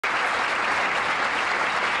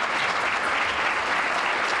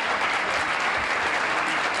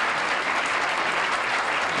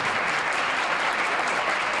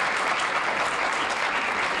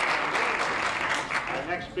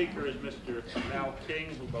speaker is Mr. Mel King,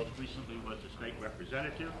 who most recently was the state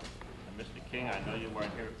representative. And Mr. King, I know you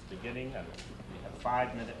weren't here at the beginning, and we have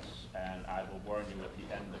 5 minutes, and I will warn you at the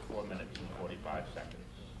end of 4 minutes and 45 seconds.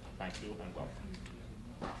 Thank you and welcome.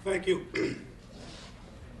 Thank you.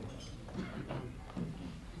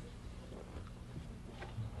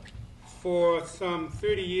 For some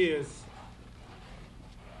 30 years,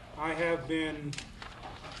 I have been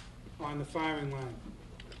on the firing line.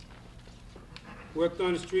 Worked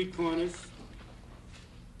on the street corners,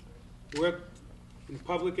 worked in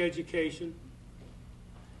public education,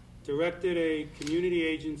 directed a community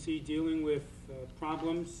agency dealing with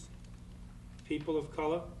problems, people of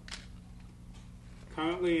color.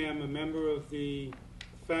 Currently, I'm a member of the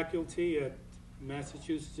faculty at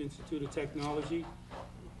Massachusetts Institute of Technology,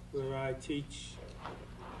 where I teach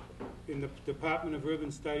in the Department of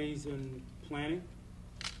Urban Studies and Planning.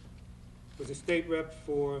 Was a state rep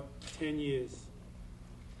for 10 years.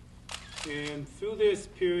 And through this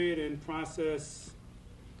period and process,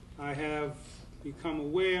 I have become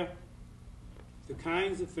aware of the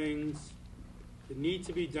kinds of things that need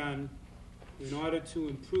to be done in order to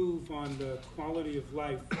improve on the quality of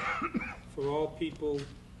life for all people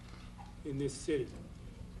in this city.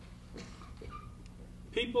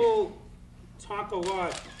 People talk a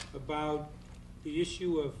lot about the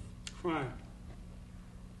issue of crime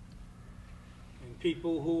and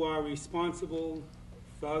people who are responsible,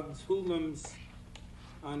 thugs, hoodlums,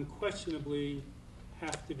 unquestionably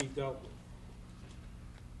have to be dealt with.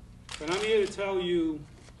 But I'm here to tell you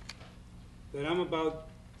that I'm about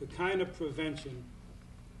the kind of prevention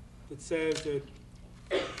that says that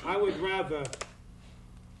I would rather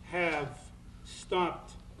have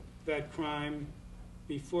stopped that crime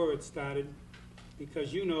before it started,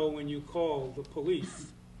 because you know when you call the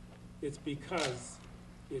police, it's because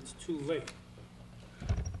it's too late.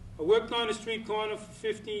 I worked on the street corner for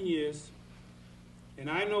 15 years,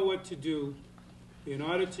 and I know what to do in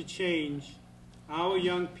order to change our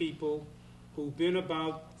young people who've been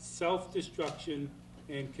about self-destruction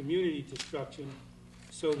and community destruction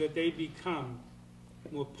so that they become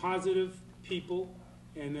more positive people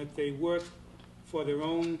and that they work for their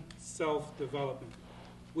own self-development.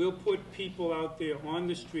 We'll put people out there on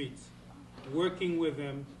the streets working with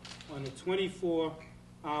them on a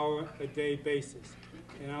 24-hour-a-day basis.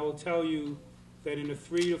 And I will tell you that in a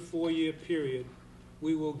 3 to 4 year period,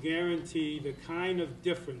 we will guarantee the kind of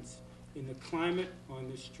difference in the climate on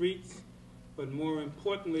the streets, but more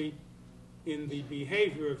importantly, in the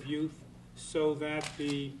behavior of youth, so that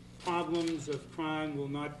the problems of crime will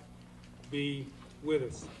not be with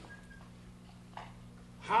us.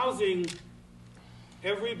 Housing,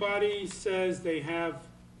 everybody says they have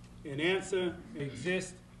an answer,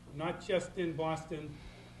 exists, not just in Boston,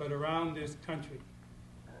 but around this country.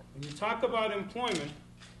 When you talk about employment,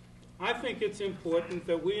 I think it's important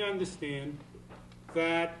that we understand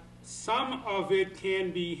that some of it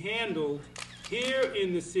can be handled here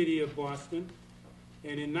in the city of Boston.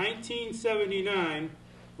 And in 1979,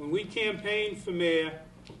 when we campaigned for mayor,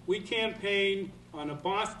 we campaigned on a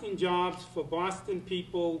Boston Jobs for Boston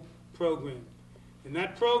People program. And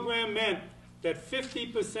that program meant that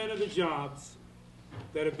 50% of the jobs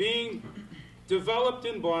that are being developed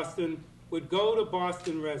in Boston would go to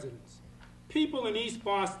Boston residents. People in East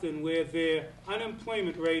Boston, where their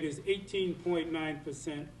unemployment rate is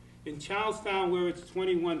 18.9%, in Charlestown, where it's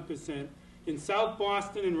 21%, in South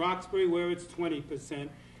Boston and Roxbury, where it's 20%,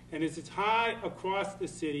 and it's high across the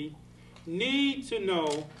city, need to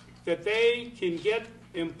know that they can get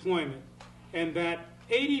employment, and that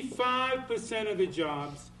 85% of the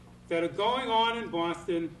jobs that are going on in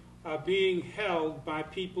Boston are being held by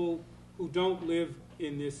people who don't live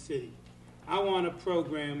in this city. I want a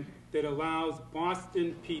program that allows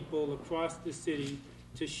Boston people across the city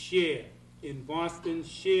to share in Boston,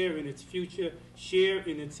 share in its future, share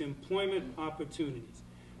in its employment opportunities.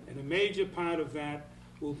 And a major part of that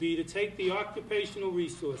will be to take the Occupational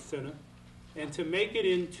Resource Center and to make it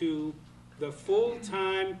into the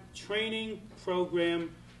full-time training program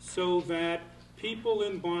so that people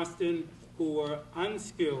in Boston who are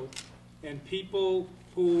unskilled and people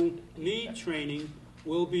who need training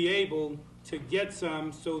will be able to get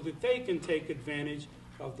some so that they can take advantage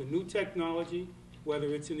of the new technology,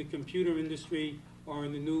 whether it's in the computer industry or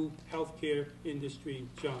in the new healthcare industry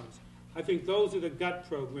jobs. I think those are the gut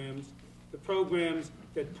programs, the programs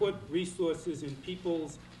that put resources in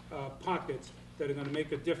people's pockets that are going to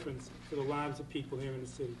make a difference for the lives of people here in the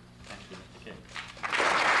city. Thank you. Okay.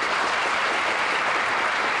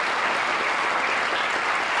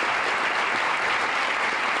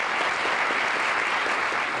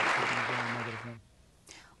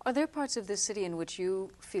 Are there parts of this city in which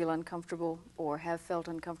you feel uncomfortable or have felt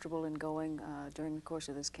uncomfortable in going during the course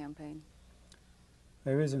of this campaign?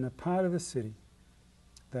 There isn't a part of the city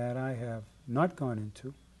that I have not gone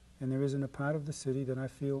into, and there isn't a part of the city that I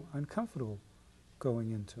feel uncomfortable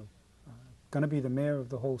going into. Going to be the mayor of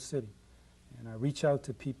the whole city, and I reach out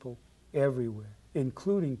to people everywhere,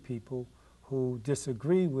 including people who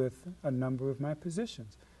disagree with a number of my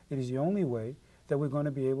positions. It is the only way that we're going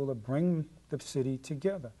to be able to bring the city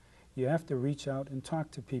together. You have to reach out and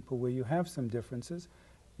talk to people where you have some differences.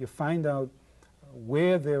 You find out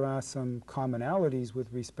where there are some commonalities with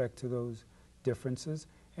respect to those differences,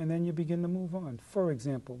 and then you begin to move on. For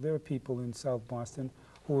example, there are people in South Boston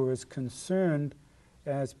who are as concerned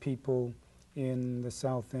as people in the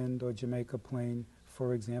South End or Jamaica Plain,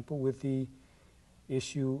 for example, with the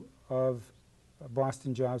issue of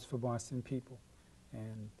Boston jobs for Boston people.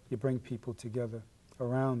 And you bring people together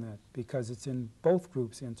around that because it's in both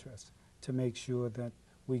groups' interests to make sure that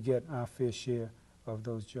we get our fair share of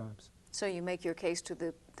those jobs. So you make your case to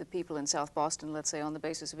the people in South Boston, let's say, on the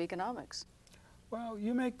basis of economics? Well,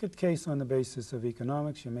 you make a case on the basis of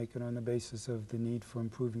economics, you make it on the basis of the need for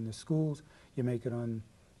improving the schools, you make it on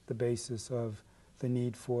the basis of the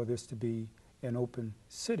need for this to be an open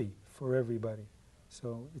city for everybody.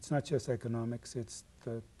 So it's not just economics, it's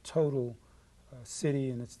the total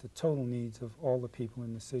city and it's the total needs of all the people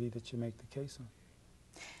in the city that you make the case on.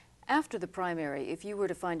 After the primary, if you were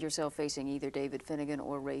to find yourself facing either David Finnegan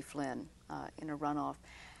or Ray Flynn in a runoff,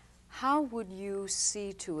 how would you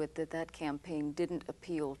see to it that that campaign didn't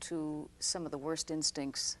appeal to some of the worst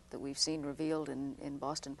instincts that we've seen revealed in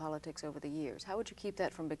Boston politics over the years? How would you keep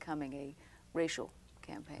that from becoming a racial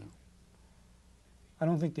campaign? I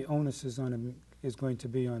don't think the onus is going to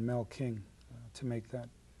be on Mel King to make that,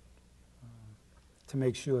 to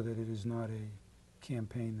make sure that it is not a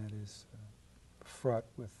campaign that is fraught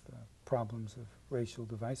with problems of racial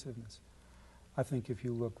divisiveness. I think if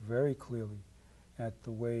you look very clearly at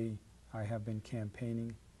the way I have been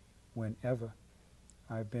campaigning whenever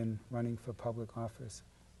I've been running for public office,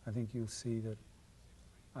 I think you'll see that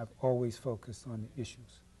I've always focused on the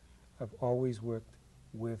issues. I've always worked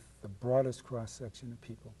with the broadest cross-section of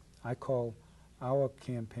people. I call our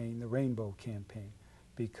campaign the Rainbow Campaign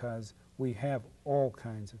because we have all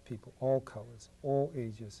kinds of people, all colors, all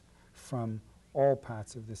ages, from all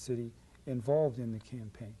parts of the city involved in the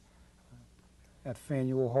campaign. At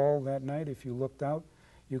Faneuil Hall that night, if you looked out,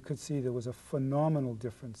 you could see there was a phenomenal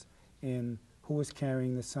difference in who was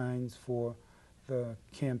carrying the signs for the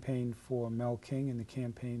campaign for Mel King and the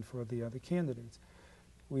campaign for the other candidates.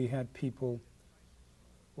 We had people,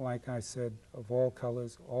 like I said, of all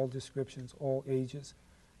colors, all descriptions, all ages,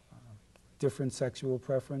 different sexual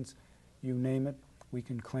preference, you name it, we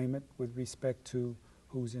can claim it with respect to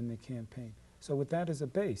who's in the campaign. So with that as a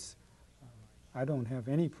base, I don't have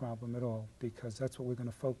any problem at all because that's what we're going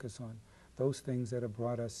to focus on. Those things that have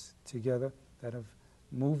brought us together, that have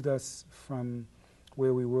moved us from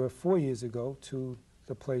where we were 4 years ago to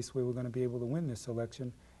the place where we're going to be able to win this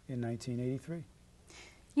election in 1983.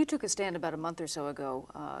 You took a stand about a month or so ago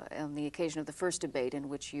on the occasion of the first debate in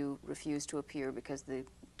which you refused to appear because the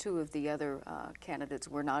two of the other candidates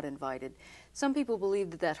were not invited. Some people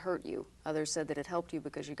believed that that hurt you. Others said that it helped you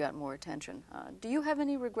because you got more attention. Do you have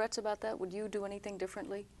any regrets about that? Would you do anything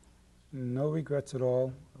differently? No regrets at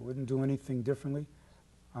all. I wouldn't do anything differently.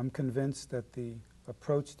 I'm convinced that the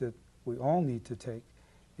approach that we all need to take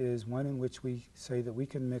is one in which we say that we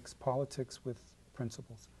can mix politics with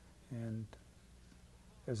principles. And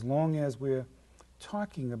as long as we're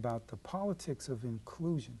talking about the politics of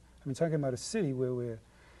inclusion, I mean, talking about a city where we're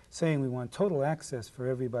saying we want total access for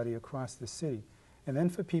everybody across the city, and then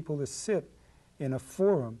for people to sit in a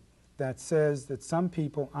forum that says that some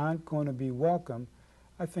people aren't going to be welcome,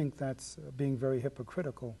 I think that's being very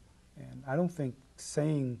hypocritical. And I don't think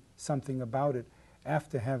saying something about it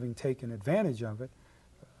after having taken advantage of it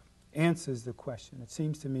answers the question. It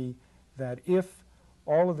seems to me that if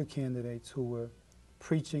all of the candidates who were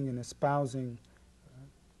preaching and espousing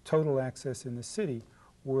total access in the city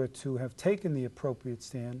were to have taken the appropriate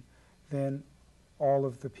stand, then all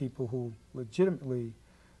of the people who legitimately,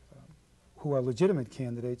 who are legitimate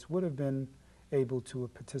candidates would have been able to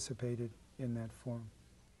have participated in that forum.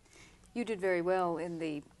 You did very well in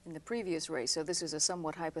the previous race, so this is a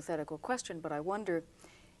somewhat hypothetical question, but I wonder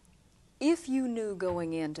if you knew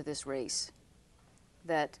going into this race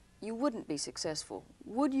that you wouldn't be successful,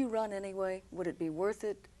 would you run anyway? Would it be worth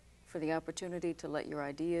it for the opportunity to let your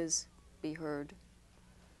ideas be heard?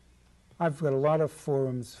 I've got a lot of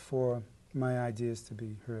forums for my ideas to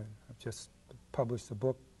be heard. I've just published a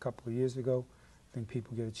book a couple of years ago. I think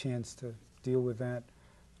people get a chance to deal with that.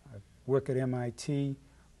 work at MIT,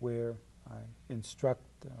 where I instruct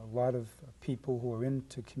a lot of people who are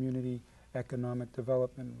into community economic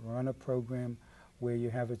development, run a program where you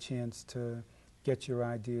have a chance to get your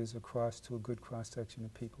ideas across to a good cross-section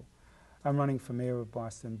of people. I'm running for mayor of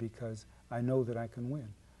Boston because I know that I can win.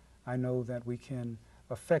 I know that we can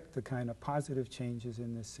affect the kind of positive changes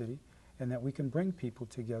in this city and that we can bring people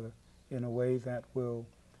together in a way that will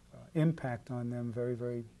impact on them very,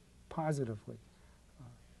 very positively.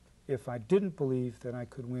 If I didn't believe that I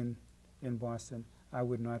could win in Boston, I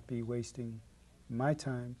would not be wasting my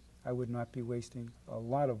time. I would not be wasting a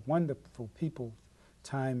lot of wonderful people's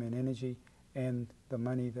time and energy and the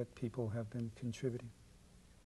money that people have been contributing.